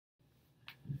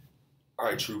All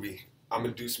right, Truvy, I'm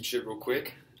going to do some shit real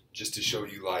quick just to show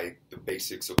you like the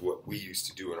basics of what we used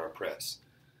to do in our press.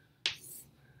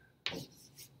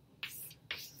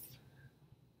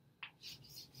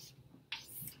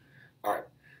 All right,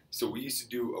 so we used to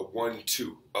do a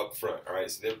 1-2 up front. All right,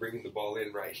 so they're bringing the ball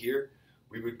in right here.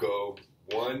 We would go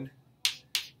 1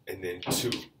 and then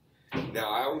 2. Now,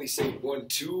 I only say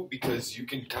 1-2 because you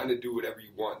can kind of do whatever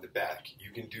you want in the back. You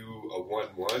can do a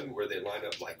 1-1 where they line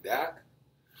up like that,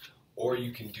 or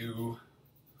you can do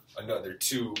another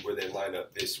 2 where they line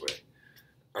up this way.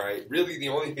 All right, really the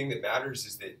only thing that matters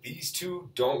is that these two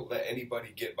don't let anybody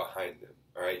get behind them.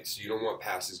 All right, so you don't want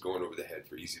passes going over the head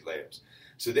for easy layups.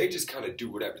 So they just kind of do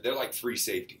whatever. They're like free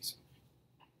safeties.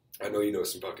 I know you know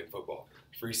some fucking football.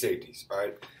 Free safeties, all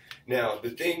right? Now, the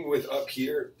thing with up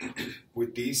here,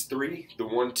 with these three, the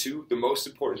 1-2, the most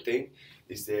important thing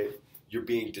is that you're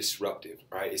being disruptive,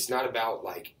 all right? It's not about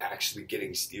like actually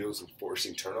getting steals and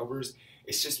forcing turnovers.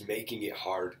 It's just making it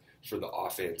hard for the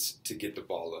offense to get the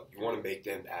ball up. You want to make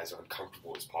them as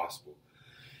uncomfortable as possible.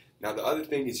 Now, the other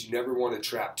thing is you never want to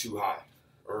trap too high,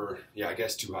 or yeah, I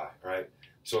guess too high, all right?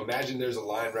 So imagine there's a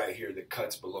line right here that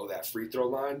cuts below that free throw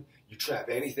line. You trap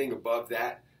anything above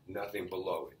that, nothing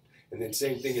below it. And then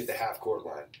same thing at the half court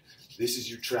line. This is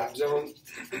your trap zone.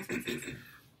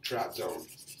 Trap zone.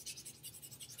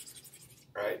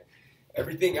 Right?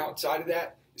 Everything outside of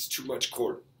that is too much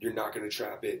court. You're not going to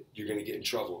trap it. You're going to get in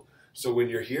trouble. So when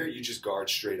you're here, you just guard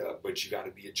straight up, but you got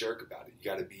to be a jerk about it. You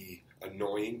got to be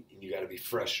annoying and you got to be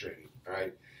frustrating. All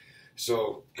right?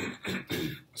 So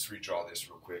let's redraw this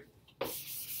real quick.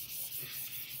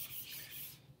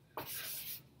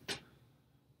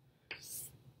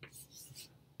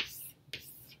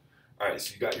 All right,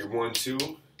 so you got your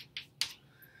 1-2.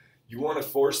 You want to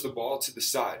force the ball to the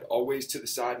side, always to the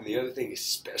side. And the other thing,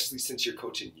 especially since you're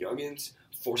coaching youngins,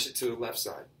 force it to the left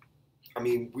side. I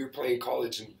mean, we were playing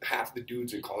college, and half the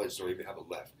dudes in college don't even have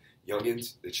a left.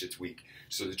 Youngins, that shit's weak.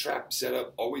 So the trap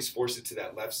setup, always force it to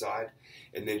that left side,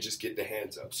 and then just get the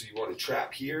hands up. So you want to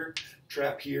trap here,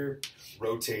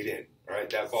 rotate in. All right,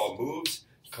 that ball moves,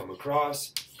 come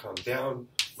across, come down,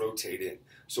 rotate in.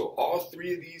 So all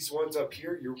three of these ones up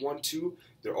here, your 1-2,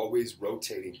 they're always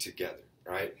rotating together,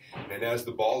 right? And as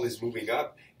the ball is moving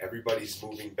up, everybody's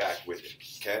moving back with it,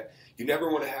 okay? You never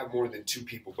want to have more than 2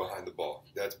 people behind the ball.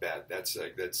 That's bad. That's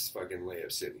fucking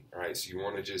layup city, all right? So you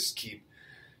want to just keep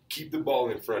the ball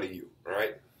in front of you, all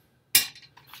right?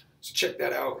 So check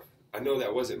that out. I know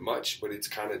that wasn't much, but it's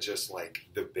kind of just like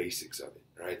the basics of it,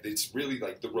 right? It's really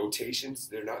like the rotations.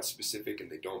 They're not specific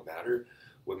and they don't matter.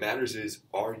 What matters is,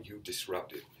 are you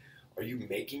disruptive? Are you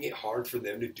making it hard for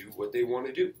them to do what they want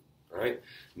to do? All right?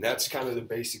 And that's kind of the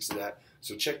basics of that.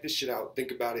 So check this shit out, think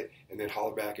about it, and then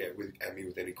holler back at me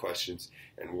with any questions.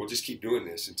 And we'll just keep doing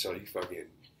this until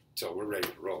we're ready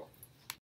to roll.